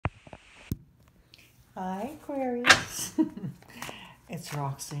Hi, Aquarius. It's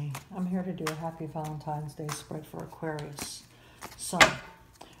Roxy. I'm here to do a happy Valentine's Day spread for Aquarius, Sun,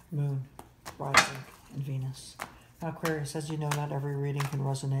 Moon, Rising, and Venus. Now, Aquarius, as you know, not every reading can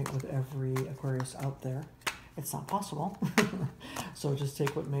resonate with every Aquarius out there. It's not possible. So just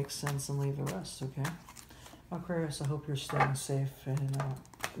take what makes sense and leave the rest, okay? Aquarius, I hope you're staying safe and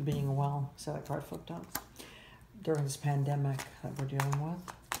being well. See that card flipped up? During this pandemic that we're dealing with.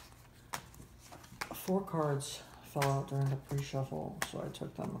 4 cards fell out during the pre-shuffle, so I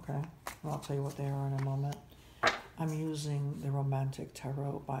took them, okay? And I'll tell you what they are in a moment. I'm using the Romantic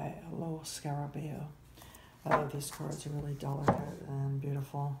Tarot by Lo Scarabeo. I love these cards. They're really delicate and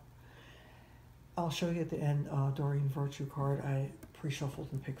beautiful. I'll show you at the end, Doreen Virtue card. I pre-shuffled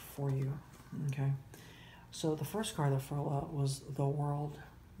and picked for you, okay? So the first card that fell out was the World.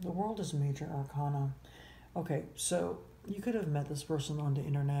 The World is major arcana. Okay, so you could have met this person on the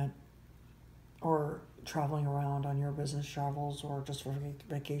internet, or traveling around on your business travels, or just for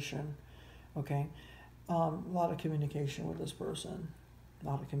vacation, okay? A lot of communication with this person, a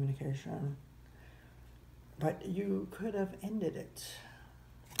lot of communication. But you could have ended it.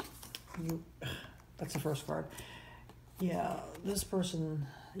 That's the first card. Yeah, this person,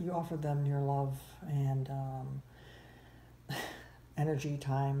 you offered them your love and energy,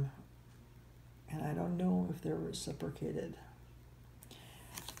 time, and I don't know if they're reciprocated.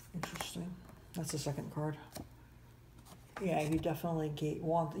 Interesting. That's the second card. Yeah, you definitely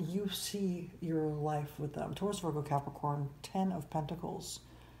you see your life with them. Taurus, Virgo, Capricorn, 10 of Pentacles.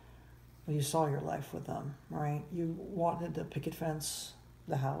 Well, you saw your life with them, right? You wanted the picket fence,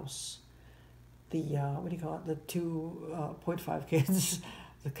 the house, the, what do you call it? The 2.5 kids,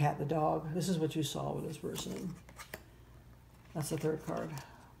 the cat, the dog. This is what you saw with this person. That's the third card.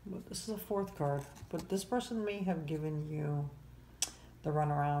 But this is the fourth card. But this person may have given you the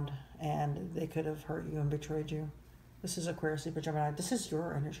runaround, and they could have hurt you and betrayed you. This is Aquarius, Libra, Gemini. This is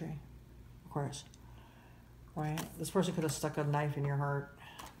your energy, Aquarius, right? This person could have stuck a knife in your heart,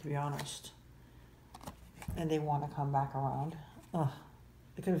 to be honest, and they want to come back around.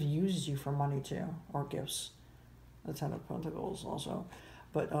 They could have used you for money too, or gifts. The 10 of Pentacles also.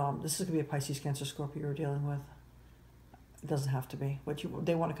 But this is going to be a Pisces, Cancer, Scorpio you're dealing with. It doesn't have to be, but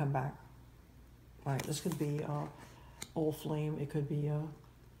they want to come back. Right, this could be old flame. It could be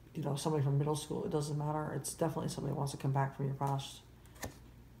somebody from middle school. It doesn't matter. It's definitely somebody who wants to come back from your past.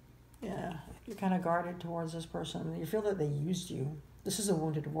 Yeah, you're kind of guarded towards this person. You feel that they used you. This is a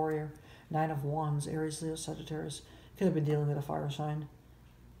wounded warrior. 9 of Wands, Aries, Leo, Sagittarius. Could have been dealing with a fire sign.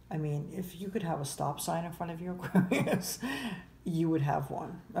 I mean, if you could have a stop sign in front of you, Aquarius, you would have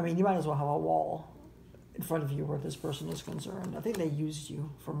one. I mean, you might as well have a wall in front of you where this person is concerned. I think they used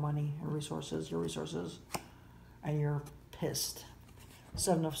you for money and resources, your resources, and you're pissed.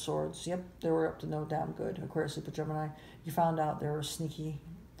 7 of Swords. Yep, they were up to no damn good. Aquarius, Libra, Gemini. You found out they were sneaky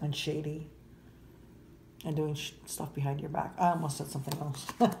and shady and doing stuff behind your back. I almost said something else.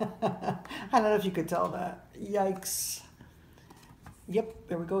 I don't know if you could tell that. Yikes. Yep,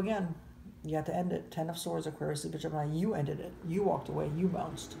 there we go again. You had to end it. 10 of Swords, Aquarius, Libra, Gemini. You ended it. You walked away. You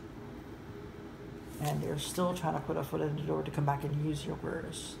bounced. And you're still trying to put a foot in the door to come back and use your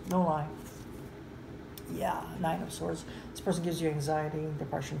Aquarius. No lie. Yeah, 9 of Swords. This person gives you anxiety,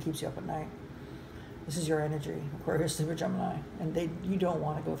 depression, keeps you up at night. This is your energy, Aquarius, Libra, Gemini. And you don't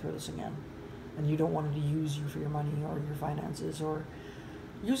want to go through this again. And you don't want them to use you for your money or your finances or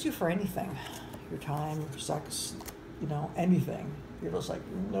use you for anything. Your time, your sex, anything. You're just like,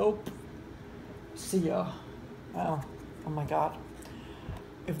 nope. See ya. Oh my God.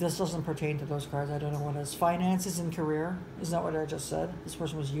 If this doesn't pertain to those cards, I don't know what is. Finances and career. Isn't that what I just said? This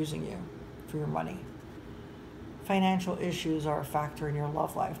person was using you for your money. Financial issues are a factor in your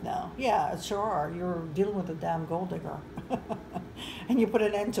love life now. Yeah, it sure are. You're dealing with a damn gold digger. And you put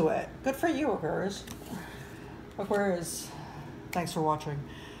an end to it. Good for you, Aquarius. Aquarius, thanks for watching.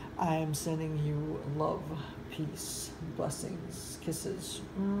 I am sending you love, peace, blessings, kisses.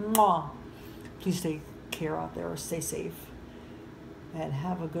 Mwah. Please take care out there. Stay safe. And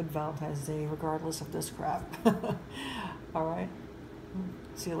have a good Valentine's Day, regardless of this crap. All right?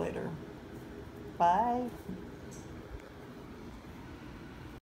 See you later. Bye.